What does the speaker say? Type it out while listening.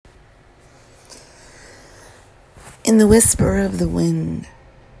In the whisper of the wind,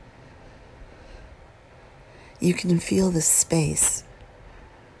 you can feel the space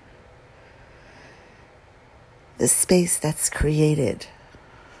that's created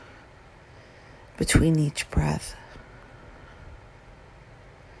between each breath.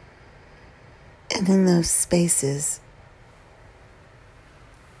 And in those spaces,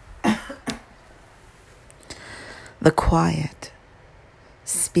 the quiet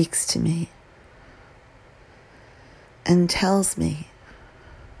speaks to me and tells me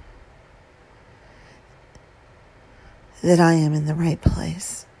that I am in the right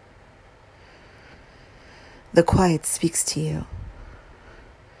place. The quiet speaks to you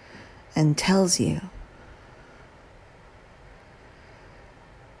and tells you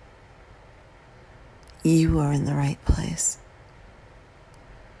you are in the right place.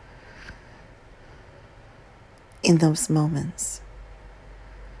 In those moments,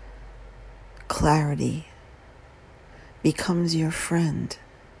 clarity becomes your friend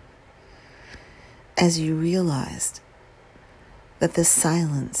as you realized that the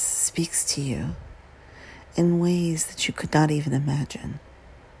silence speaks to you in ways that you could not even imagine.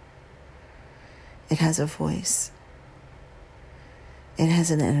 It has a voice. It has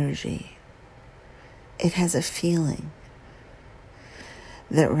an energy. It has a feeling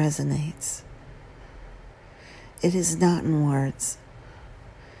that resonates. It is not in words.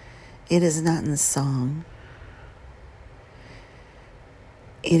 It is not in song.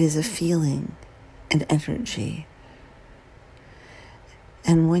 It is a feeling, an energy.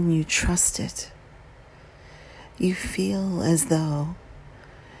 And when you trust it, you feel as though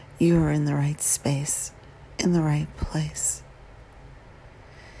you are in the right space, in the right place.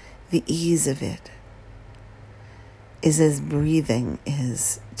 The ease of it is as breathing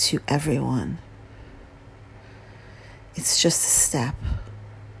is to everyone. It's just a step.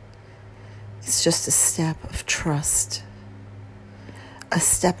 It's just a step of trust, a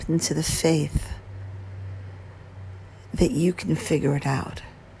step into the faith that you can figure it out,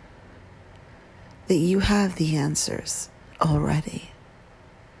 that you have the answers already.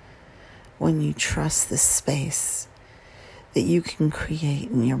 When you trust this space that you can create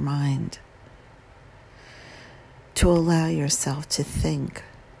in your mind to allow yourself to think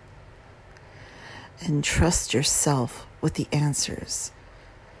and trust yourself with the answers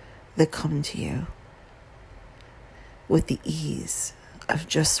that come to you with the ease of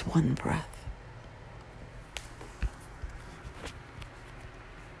just one breath.